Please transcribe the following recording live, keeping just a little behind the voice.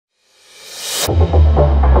In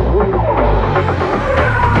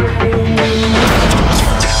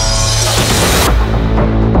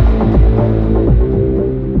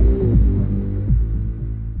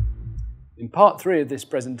part 3 of this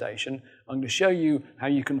presentation, I'm going to show you how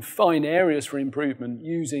you can find areas for improvement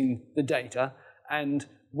using the data, and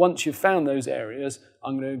once you've found those areas,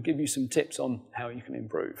 I'm going to give you some tips on how you can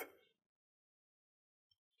improve.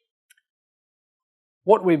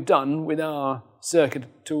 What we've done with our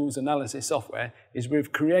circuit tools analysis software is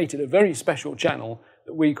we've created a very special channel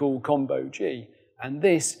that we call ComboG, and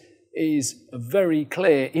this is a very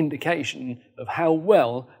clear indication of how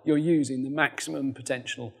well you're using the maximum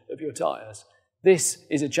potential of your tyres. This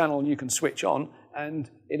is a channel you can switch on, and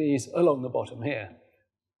it is along the bottom here.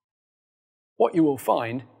 What you will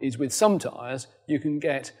find is with some tyres you can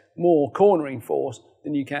get more cornering force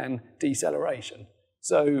than you can deceleration.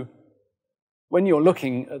 So when you're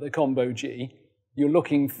looking at the ComboG, you're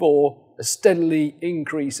looking for a steadily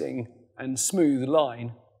increasing and smooth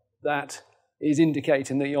line that is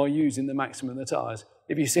indicating that you're using the maximum of the tyres.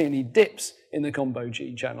 If you see any dips in the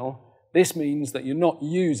ComboG channel, this means that you're not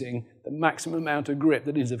using the maximum amount of grip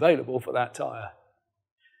that is available for that tyre.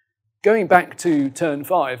 Going back to turn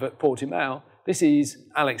 5 at Portimao, this is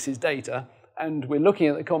Alex's data, and we're looking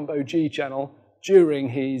at the ComboG channel during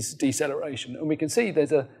his deceleration, and we can see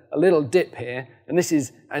there's a little dip here, and this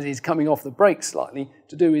is as he's coming off the brakes slightly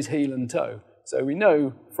to do his heel and toe. So we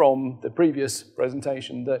know from the previous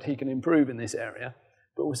presentation that he can improve in this area,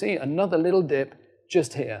 but we'll see another little dip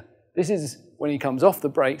just here. This is when he comes off the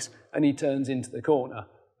brakes and he turns into the corner,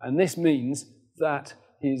 and this means that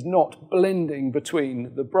he's not blending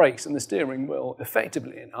between the brakes and the steering wheel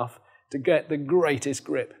effectively enough to get the greatest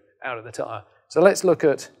grip out of the tyre. So let's look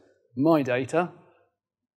at my data.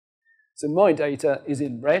 So my data is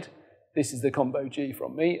in red. This is the ComboG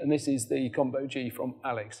from me, and this is the ComboG from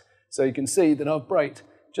Alex. So you can see that I've braked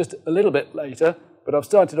just a little bit later, but I've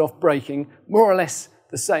started off braking more or less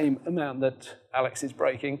the same amount that Alex is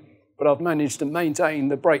braking, but I've managed to maintain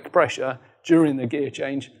the brake pressure during the gear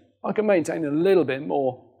change. I can maintain a little bit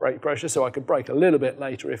more brake pressure, so I could brake a little bit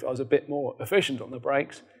later if I was a bit more efficient on the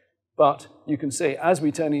brakes. But you can see as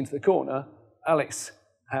we turn into the corner, Alex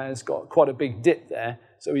has got quite a big dip there,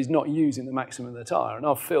 so he's not using the maximum of the tyre, and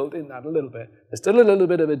I've filled in that a little bit. There's still a little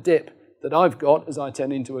bit of a dip that I've got as I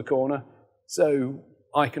turn into a corner, so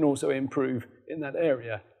I can also improve in that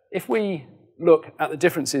area. If we look at the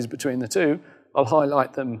differences between the two, I'll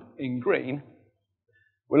highlight them in green.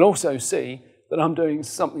 We'll also see that I'm doing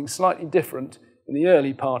something slightly different in the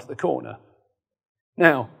early part of the corner.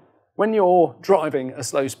 Now, when you're driving a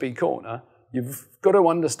slow-speed corner, you've got to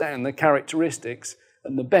understand the characteristics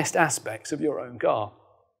and the best aspects of your own car.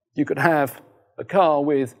 You could have a car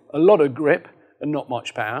with a lot of grip and not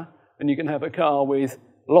much power, and you can have a car with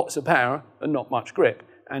lots of power and not much grip.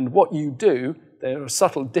 And what you do, there are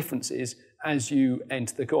subtle differences as you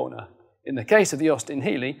enter the corner. In the case of the Austin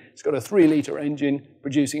Healey, it's got a 3-litre engine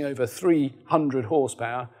producing over 300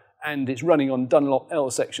 horsepower, and it's running on Dunlop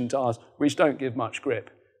L-section tyres, which don't give much grip.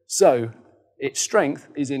 So its strength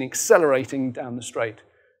is in accelerating down the straight.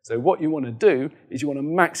 So what you want to do is you want to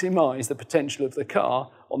maximise the potential of the car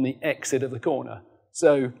on the exit of the corner.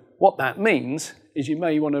 So what that means is you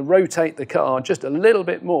may want to rotate the car just a little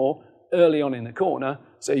bit more early on in the corner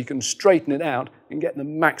so you can straighten it out and get the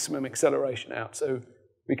maximum acceleration out. So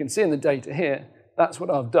we can see in the data here, that's what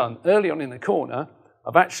I've done. Early on in the corner,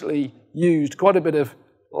 I've actually used quite a bit of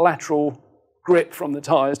lateral grip from the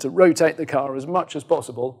tyres to rotate the car as much as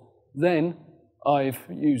possible. Then I've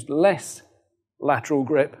used less lateral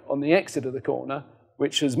grip on the exit of the corner,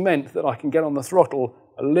 which has meant that I can get on the throttle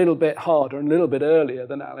a little bit harder and a little bit earlier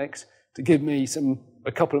than Alex to give me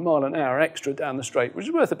a couple of miles an hour extra down the straight, which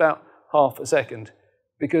is worth about half a second.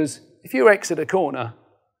 Because if you exit a corner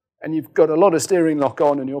and you've got a lot of steering lock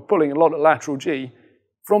on and you're pulling a lot of lateral G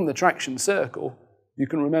from the traction circle, you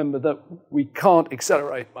can remember that we can't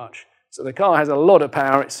accelerate much. So the car has a lot of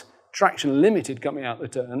power, it's traction limited coming out the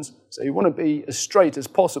turns, so you want to be as straight as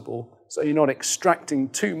possible so you're not extracting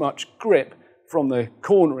too much grip from the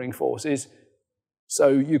cornering forces so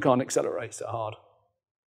you can't accelerate so hard.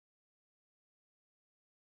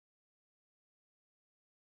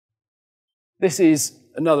 This is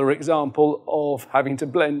another example of having to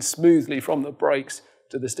blend smoothly from the brakes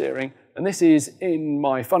to the steering, and this is in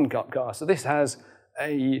my Fun Cup car. So this has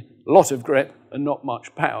a lot of grip and not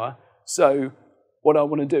much power. So what I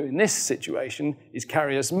want to do in this situation is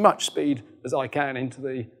carry as much speed as I can into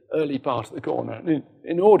the early part of the corner.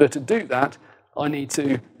 In order to do that, I need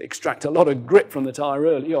to extract a lot of grip from the tyre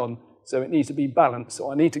early on, so it needs to be balanced.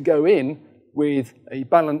 So I need to go in with a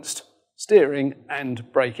balanced steering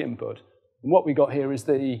and brake input. And what we got here is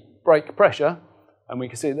the brake pressure, and we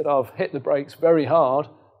can see that I've hit the brakes very hard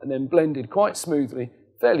and then blended quite smoothly,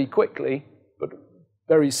 fairly quickly, but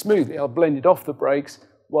very smoothly. I've blended off the brakes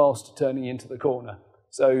whilst turning into the corner.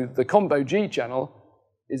 So the ComboG channel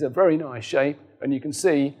is a very nice shape, and you can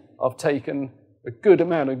see I've taken a good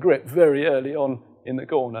amount of grip very early on in the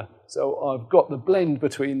corner. So I've got the blend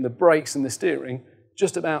between the brakes and the steering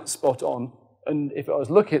just about spot on. And if I was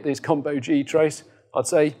looking at this ComboG trace, I'd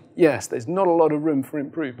say, yes, there's not a lot of room for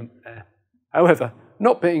improvement there. However,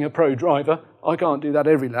 not being a pro driver, I can't do that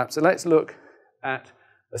every lap. So let's look at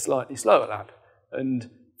a slightly slower lap. And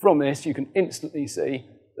from this, you can instantly see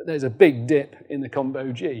that there's a big dip in the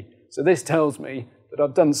ComboG. So this tells me that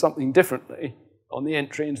I've done something differently on the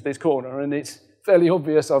entry into this corner, and it's fairly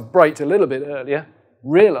obvious I've braked a little bit earlier,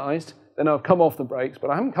 realised, then I've come off the brakes, but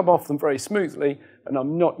I haven't come off them very smoothly, and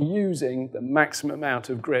I'm not using the maximum amount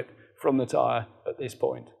of grip from the tyre at this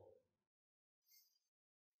point.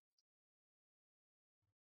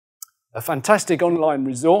 A fantastic online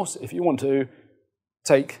resource if you want to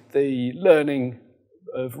take the learning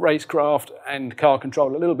of racecraft and car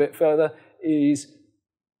control a little bit further is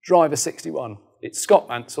Driver 61. It's Scott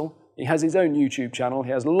Mansell. He has his own YouTube channel. He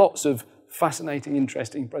has lots of fascinating,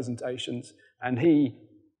 interesting presentations, and he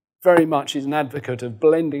very much is an advocate of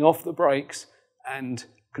blending off the brakes and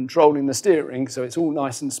controlling the steering so it's all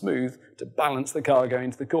nice and smooth to balance the car going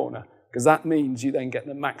into the corner, because that means you then get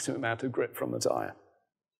the maximum amount of grip from the tyre.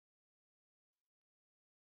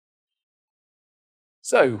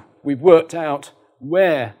 So we've worked out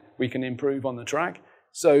where we can improve on the track.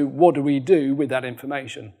 So what do we do with that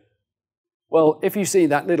information? Well, if you see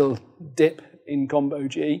that little dip in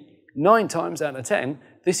ComboG, 9 times out of 10,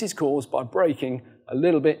 this is caused by braking a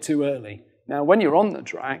little bit too early. Now, when you're on the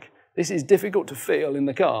track, this is difficult to feel in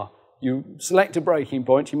the car. You select a braking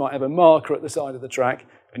point, you might have a marker at the side of the track,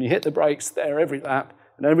 and you hit the brakes there every lap,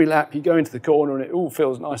 and every lap you go into the corner and it all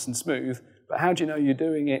feels nice and smooth. But how do you know you're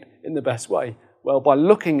doing it in the best way? Well, by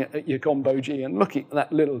looking at your ComboG and looking at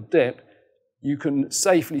that little dip, you can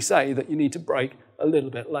safely say that you need to brake a little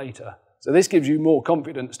bit later. So this gives you more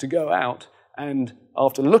confidence to go out, and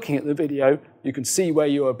after looking at the video, you can see where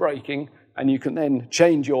you are braking, and you can then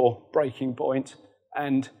change your braking point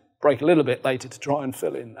and brake a little bit later to try and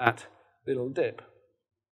fill in that little dip.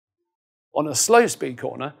 On a slow speed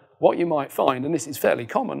corner, what you might find, and this is fairly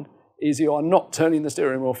common, is you are not turning the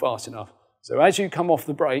steering wheel fast enough. So as you come off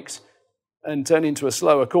the brakes and turn into a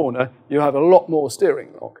slower corner, you have a lot more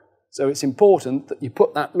steering lock. So it's important that you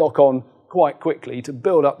put that lock on quite quickly to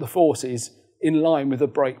build up the forces in line with the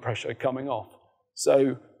brake pressure coming off.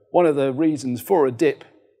 So one of the reasons for a dip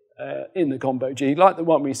in the ComboG, like the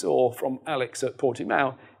one we saw from Alex at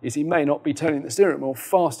Portimao, is he may not be turning the steering wheel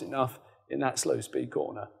fast enough in that slow speed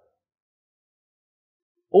corner.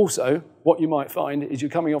 Also, what you might find is you're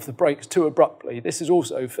coming off the brakes too abruptly. This is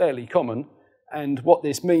also fairly common, and what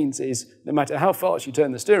this means is no matter how fast you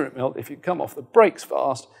turn the steering wheel, if you come off the brakes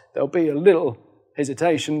fast, there'll be a little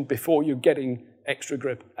hesitation before you're getting extra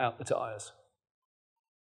grip out the tyres.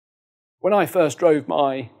 When I first drove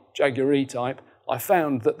my Jaguar E-Type, I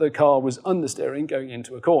found that the car was understeering going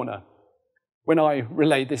into a corner. When I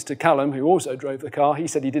relayed this to Callum, who also drove the car, he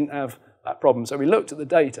said he didn't have that problem. So we looked at the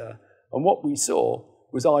data, and what we saw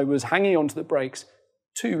was I was hanging onto the brakes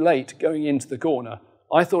too late going into the corner.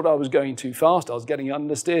 I thought I was going too fast, I was getting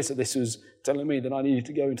understeer, so this was telling me that I needed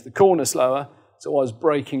to go into the corner slower, so I was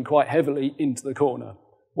braking quite heavily into the corner.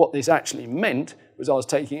 What this actually meant was I was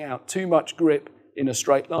taking out too much grip in a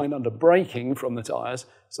straight line under braking from the tyres,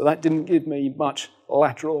 so that didn't give me much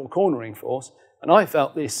lateral or cornering force, and I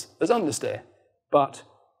felt this as understeer. But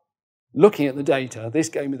looking at the data, this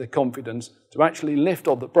gave me the confidence to actually lift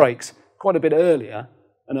on the brakes quite a bit earlier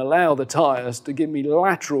and allow the tyres to give me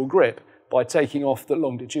lateral grip by taking off the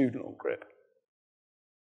longitudinal grip.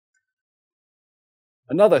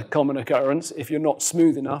 Another common occurrence, if you're not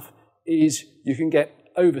smooth enough, is you can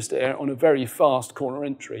get oversteer on a very fast corner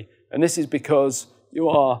entry. And this is because you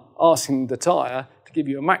are asking the tyre to give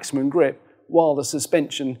you a maximum grip while the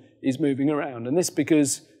suspension is moving around. And this is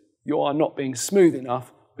because you are not being smooth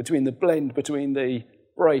enough between the blend between the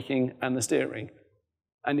braking and the steering.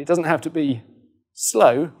 And it doesn't have to be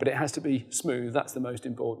slow, but it has to be smooth. That's the most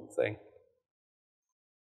important thing.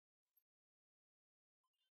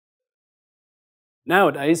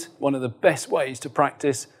 Nowadays, one of the best ways to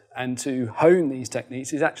practice and to hone these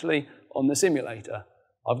techniques is actually on the simulator.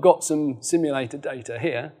 I've got some simulator data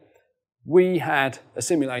here. We had a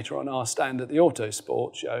simulator on our stand at the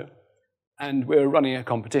Autosport show, and we were running a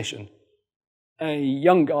competition. A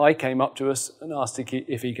young guy came up to us and asked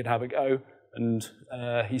if he could have a go, and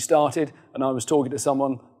he started, and I was talking to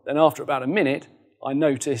someone then after about a minute, I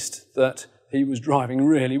noticed that he was driving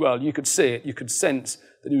really well. You could see it, you could sense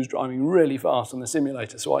that he was driving really fast on the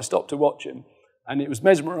simulator. So I stopped to watch him, and it was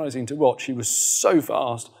mesmerizing to watch. He was so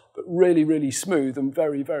fast, but really, really smooth and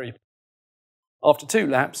very, very. After 2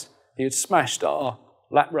 laps, he had smashed our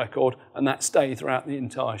lap record, and that stayed throughout the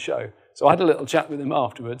entire show. So I had a little chat with him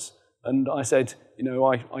afterwards, and I said, you know,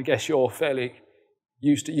 I guess you're fairly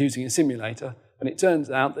used to using a simulator. And it turns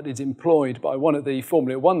out that it's employed by one of the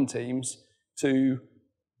Formula One teams to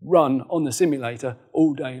run on the simulator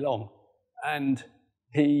all day long. And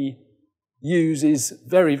he uses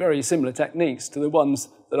very, very similar techniques to the ones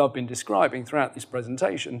that I've been describing throughout this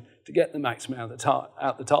presentation to get the maximum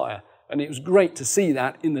out the tyre. And it was great to see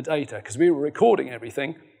that in the data, because we were recording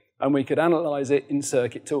everything and we could analyse it in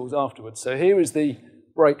circuit tools afterwards. So here is the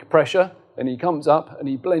brake pressure, and he comes up and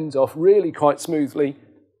he blends off really quite smoothly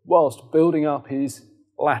whilst building up his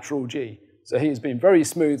lateral G. So he has been very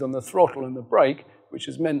smooth on the throttle and the brake, which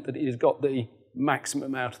has meant that he has got the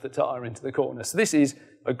maximum out of the tyre into the corner. So this is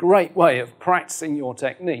a great way of practicing your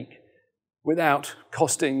technique without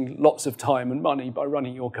costing lots of time and money by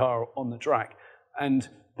running your car on the track. And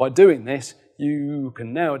by doing this, you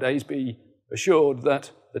can nowadays be assured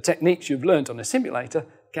that the techniques you've learned on a simulator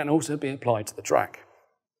can also be applied to the track.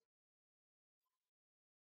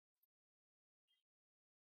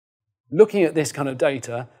 Looking at this kind of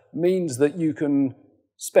data means that you can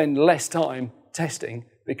spend less time testing,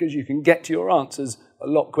 because you can get to your answers a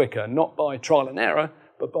lot quicker, not by trial and error,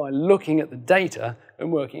 but by looking at the data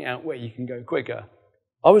and working out where you can go quicker.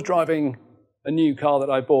 I was driving a new car that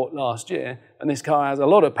I bought last year, and this car has a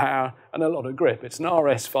lot of power and a lot of grip. It's an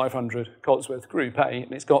RS 500 Cosworth Group A,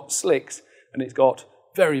 and it's got slicks, and it's got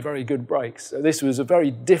very, very good brakes. So this was a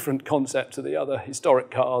very different concept to the other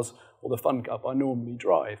historic cars or the Fun Cup I normally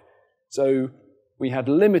drive. So we had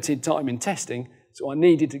limited time in testing, so I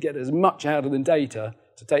needed to get as much out of the data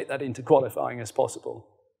to take that into qualifying as possible.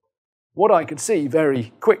 What I could see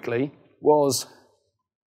very quickly was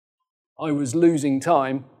I was losing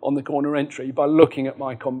time on the corner entry by looking at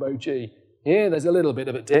my ComboG. Here there's a little bit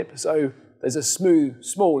of a dip, so there's a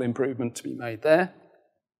small improvement to be made there.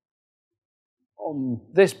 On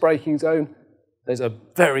this braking zone, there's a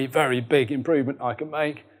very, very big improvement I can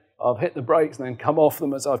make. I've hit the brakes and then come off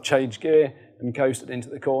them as I've changed gear and coasted into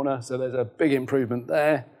the corner, so there's a big improvement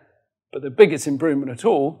there. But the biggest improvement at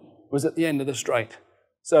all was at the end of the straight.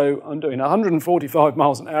 So I'm doing 145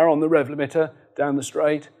 miles an hour on the rev limiter down the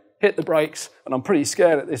straight, hit the brakes, and I'm pretty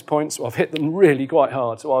scared at this point, so I've hit them really quite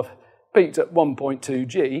hard. So I've peaked at 1.2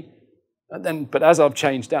 G, but as I've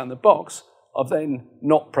changed down the box, I've then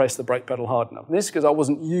not pressed the brake pedal hard enough. And this is because I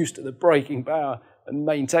wasn't used to the braking power and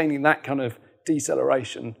maintaining that kind of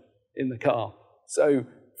deceleration in the car. So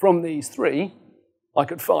from these three, I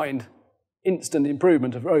could find instant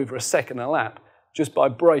improvement of over a second a lap just by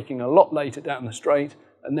braking a lot later down the straight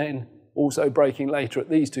and then also braking later at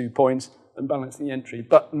these 2 points and balancing the entry.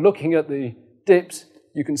 But looking at the dips,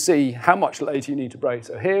 you can see how much later you need to brake.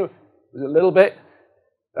 So here was a little bit,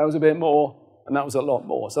 that was a bit more, and that was a lot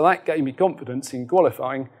more. So that gave me confidence in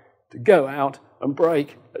qualifying to go out and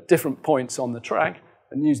brake at different points on the track,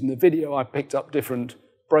 and using the video I picked up different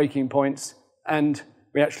braking points, and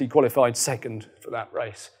we actually qualified second for that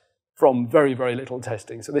race from very, very little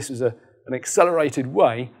testing. So this was an accelerated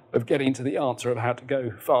way of getting to the answer of how to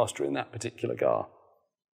go faster in that particular car.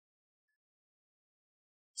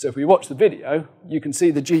 So if we watch the video, you can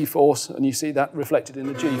see the G-force, and you see that reflected in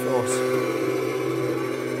the G-force.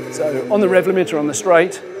 So on the rev limiter on the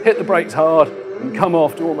straight, hit the brakes hard and come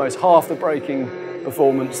off to almost half the braking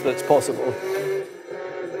performance that's possible.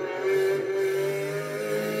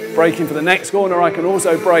 Braking for the next corner, I can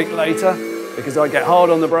also brake later because I get hard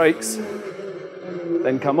on the brakes,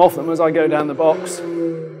 then come off them as I go down the box.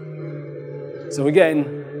 So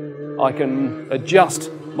again, I can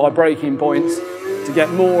adjust my braking points to get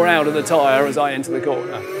more out of the tyre as I enter the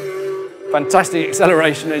corner. Fantastic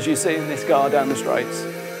acceleration as you see in this car down the straights.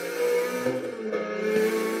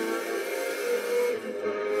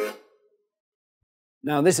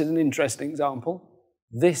 Now this is an interesting example.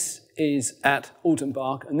 This is at Alton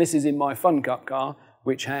Park, and this is in my Fun Cup car,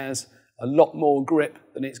 which has a lot more grip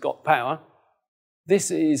than it's got power.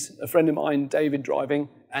 This is a friend of mine, David, driving,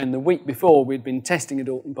 and the week before we'd been testing at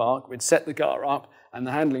Alton Park. We'd set the car up, and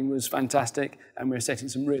the handling was fantastic, and we were setting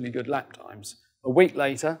some really good lap times. A week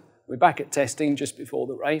later, we're back at testing just before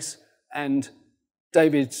the race, and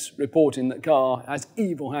David's reporting that the car has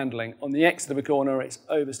evil handling. On the exit of a corner, it's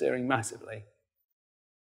oversteering massively.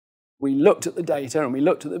 We looked at the data and we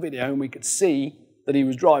looked at the video, and we could see that he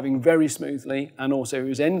was driving very smoothly, and also he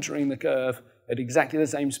was entering the curve at exactly the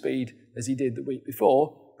same speed as he did the week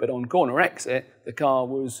before, but on corner exit, the car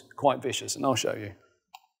was quite vicious, and I'll show you.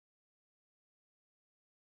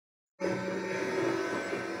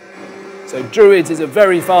 So Druids is a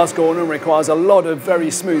very fast corner and requires a lot of very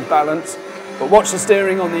smooth balance, but watch the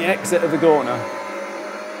steering on the exit of the corner.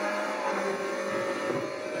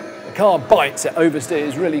 The car bites, it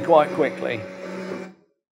oversteers really quite quickly.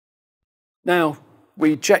 Now,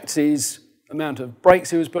 we checked his amount of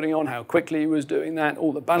brakes he was putting on, how quickly he was doing that,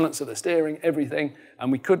 all the balance of the steering, everything,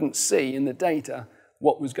 and we couldn't see in the data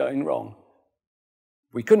what was going wrong.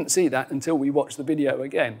 We couldn't see that until we watched the video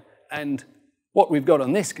again. And what we've got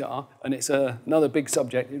on this car, and it's another big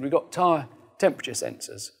subject, is we've got tyre temperature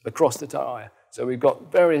sensors across the tyre. So we've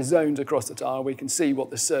got various zones across the tyre, we can see what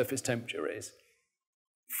the surface temperature is.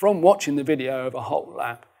 From watching the video of a whole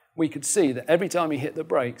lap, we could see that every time he hit the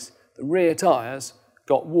brakes, the rear tyres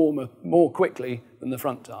got warmer more quickly than the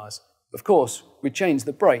front tyres. Of course, we changed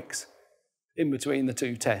the brakes in between the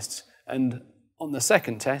two tests, and on the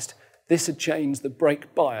second test, this had changed the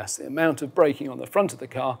brake bias, the amount of braking on the front of the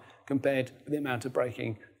car compared with the amount of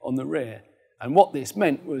braking on the rear. And what this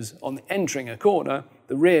meant was, on entering a corner,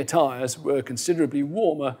 the rear tyres were considerably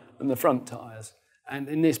warmer than the front tyres. And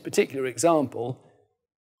in this particular example,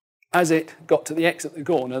 as it got to the exit of the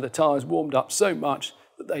corner, the tyres warmed up so much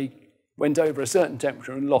that they went over a certain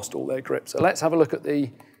temperature and lost all their grip. So let's have a look at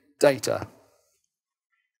the data.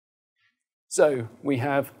 So we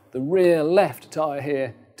have the rear left tyre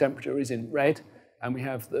here, temperature is in red, and we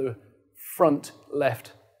have the front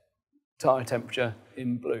left tyre temperature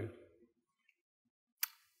in blue.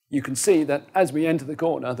 You can see that as we enter the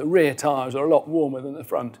corner, the rear tyres are a lot warmer than the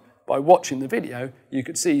front. By watching the video, you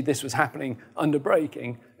could see this was happening under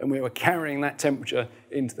braking, and we were carrying that temperature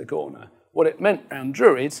into the corner. What it meant around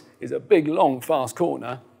Druids is a big, long, fast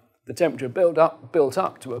corner. The temperature built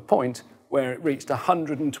up to a point where it reached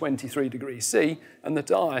 123 degrees C, and the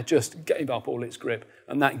tyre just gave up all its grip,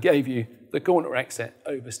 and that gave you the corner exit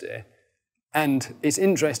oversteer. And it's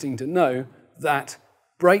interesting to know that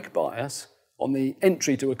brake bias on the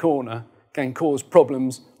entry to a corner can cause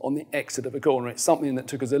problems on the exit of a corner. It's something that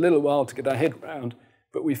took us a little while to get our head around,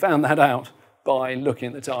 but we found that out by looking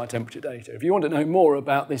at the tyre temperature data. If you want to know more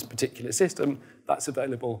about this particular system, that's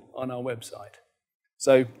available on our website.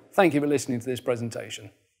 So thank you for listening to this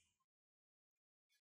presentation.